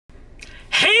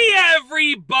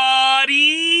everybody!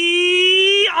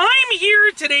 I'm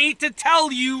here today to tell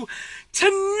you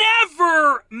to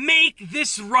never make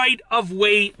this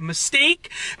right-of-way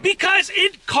mistake because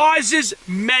it causes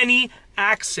many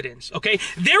accidents, okay?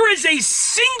 There is a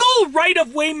single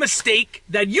right-of-way mistake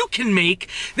that you can make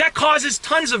that causes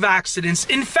tons of accidents.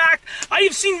 In fact, I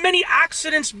have seen many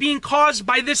accidents being caused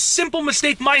by this simple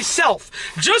mistake myself.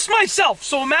 Just myself.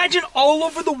 So imagine all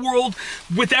over the world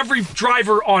with every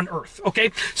driver on earth,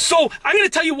 okay? So I'm going to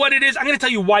tell you what it is. I'm going to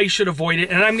tell you why you should avoid it,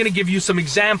 and I'm going to give you some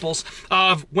examples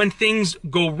of when things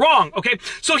go wrong, okay?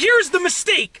 So here's the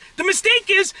mistake. The mistake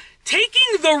is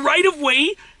taking the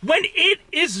right-of-way when it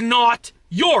is not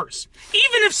yours,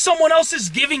 even if someone else is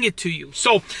giving it to you.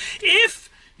 So if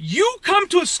you come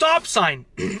to a stop sign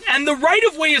and the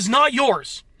right-of-way is not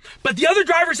yours, but the other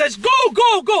driver says, go,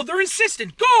 go, go, they're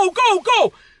insistent, go, go,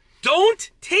 go, don't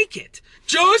take it.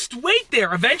 Just wait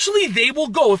there. Eventually they will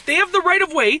go. If they have the right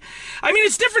of way, I mean,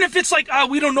 it's different if it's like,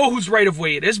 we don't know whose right of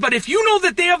way it is, but if you know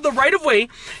that they have the right of way,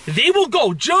 they will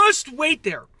go. Just wait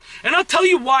there. And I'll tell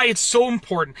you why it's so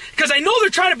important. Because I know they're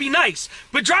trying to be nice,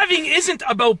 but driving isn't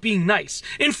about being nice.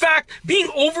 In fact, being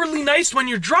overly nice when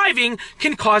you're driving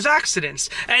can cause accidents.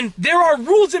 And there are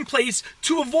rules in place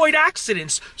to avoid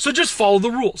accidents. So just follow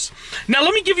the rules. Now,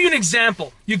 let me give you an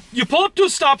example. You pull up to a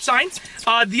stop sign.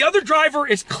 The other driver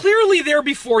is clearly there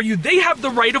before you. They have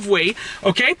the right of way,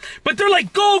 okay? But they're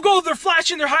like, go, go. They're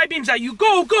flashing their high beams at you.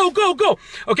 Go, go, go, go.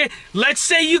 Okay, let's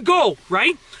say you go,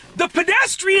 right? The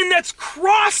pedestrian that's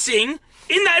crossing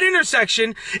in that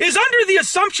intersection is under the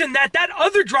assumption that that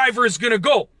other driver is going to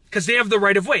go because they have the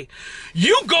right of way.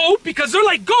 You go because they're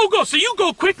like, go, go. So you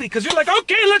go quickly because you're like,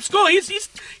 okay, let's go. He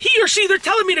or she, they're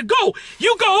telling me to go.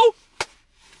 You go.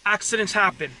 Accidents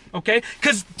happen, okay?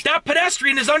 Because that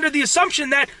pedestrian is under the assumption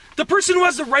that the person who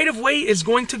has the right of way is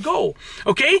going to go,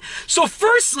 okay? So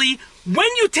firstly, when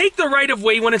you take the right of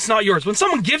way when it's not yours, when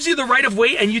someone gives you the right of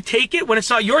way and you take it when it's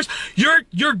not yours,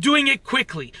 you're doing it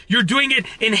quickly. You're doing it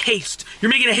in haste.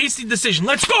 You're making a hasty decision.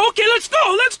 Let's go. Okay, let's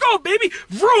go, baby.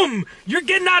 Vroom. You're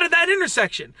getting out of that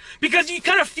intersection because you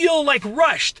kind of feel like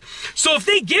rushed. So if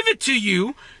they give it to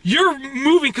you, you're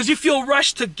moving because you feel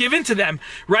rushed to give in to them,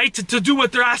 right? To do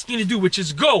what they're asking you to do, which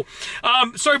is go.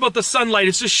 Sorry about the sunlight.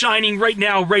 It's just shining right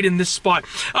now, right in this spot.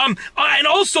 And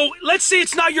also, let's say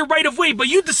it's not your right of way, but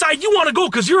you decide you want to go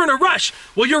because you're in a rush.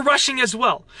 Well, you're rushing as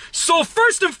well. So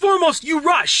first and foremost, you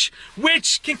rush,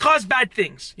 which can cause bad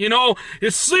things. You know,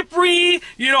 it's slippery,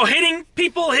 you know, hitting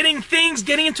people, hitting things,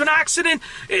 getting into an accident.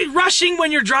 Rushing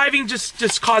when you're driving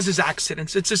just causes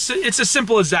accidents. It's as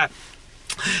simple as that.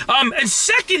 And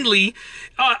secondly,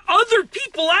 other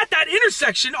people at that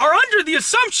intersection are under the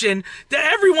assumption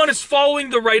that everyone is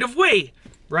following the right of way,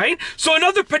 right? So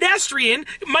another pedestrian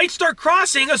might start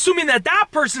crossing, assuming that that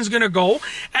person's going to go,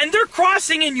 and they're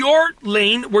crossing in your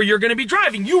lane where you're going to be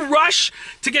driving. You rush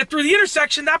to get through the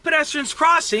intersection, that pedestrian's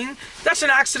crossing, that's an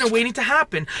accident waiting to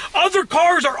happen. Other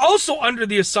cars are also under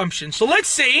the assumption. So let's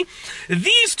say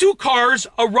these two cars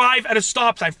arrive at a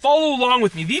stop sign. Follow along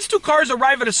with me. These two cars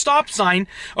arrive at a stop sign,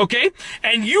 okay?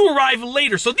 And you arrive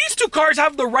later. So these two cars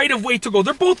have the right of way to go.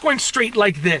 They're both going straight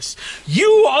like this.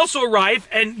 You also arrive,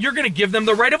 and you're going to give them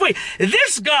the right of way.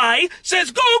 This guy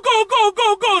says, go, go, go,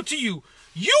 go, go to you.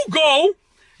 You go.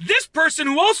 This person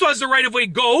who also has the right of way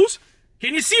goes.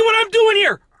 Can you see what I'm doing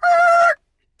here?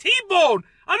 T-bone.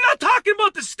 I'm not talking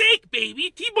about the steak,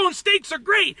 baby. T-bone steaks are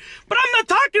great. But I'm not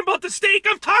talking about the steak.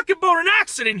 I'm talking about an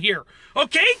accident here.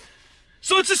 Okay?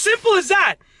 So it's as simple as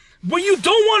that. What you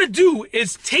don't want to do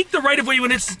is take the right of way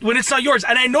when it's not yours.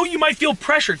 And I know you might feel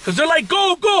pressured because they're like,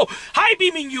 go, go, high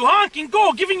beaming you, honking,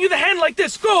 go, giving you the hand like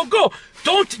this, go, go.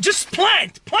 Don't just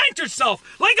plant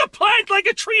yourself like a plant, like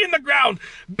a tree in the ground.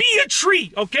 Be a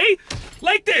tree, okay?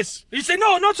 Like this. You say,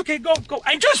 no, it's okay, go, go.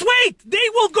 And just wait, they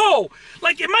will go.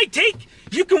 Like it might take,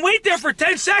 you can wait there for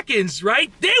 10 seconds,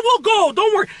 right? They will go,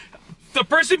 don't worry. The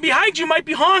person behind you might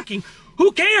be honking.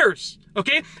 Who cares?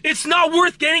 Okay? It's not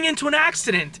worth getting into an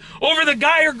accident over the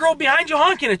guy or girl behind you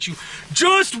honking at you.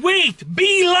 Just wait.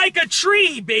 Be like a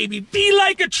tree, baby. Be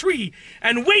like a tree.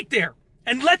 And wait there.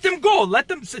 And let them go. Let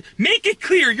them make it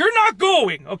clear. You're not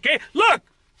going. Okay? Look,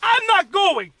 I'm not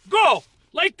going. Go.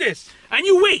 Like this. And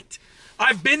you wait.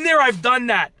 I've been there. I've done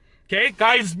that. Okay?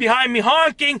 Guys behind me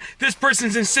honking. This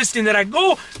person's insisting that I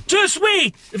go. Just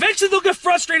wait. Eventually they'll get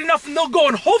frustrated enough and they'll go,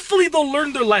 and hopefully they'll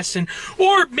learn their lesson.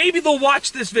 Or maybe they'll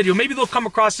watch this video. Maybe they'll come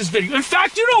across this video. In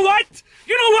fact, you know what?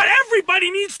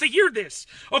 everybody needs to hear this.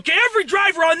 Okay, every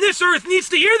driver on this earth needs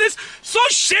to hear this. So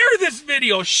share this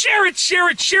video. Share it, share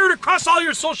it, share it across all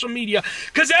your social media.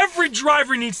 Because every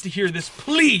driver needs to hear this.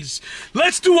 Please,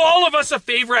 let's do all of us a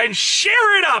favor and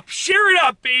share it up. Share it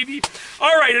up, baby.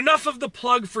 All right, enough of the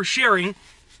plug for sharing.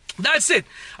 That's it.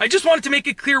 I just wanted to make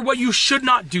it clear what you should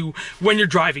not do when you're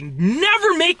driving.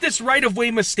 Never make this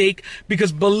right-of-way mistake,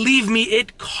 because believe me,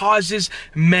 it causes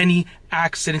many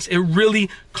accidents. It really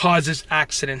causes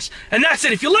accidents. And that's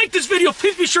it. If you like this video,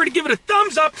 please be sure to give it a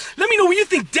thumbs up. Let me know what you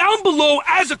think down below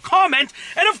as a comment.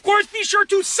 And of course, be sure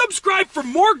to subscribe for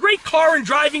more great car and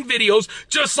driving videos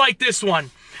just like this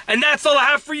one. And that's all I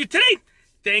have for you today.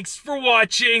 Thanks for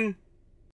watching.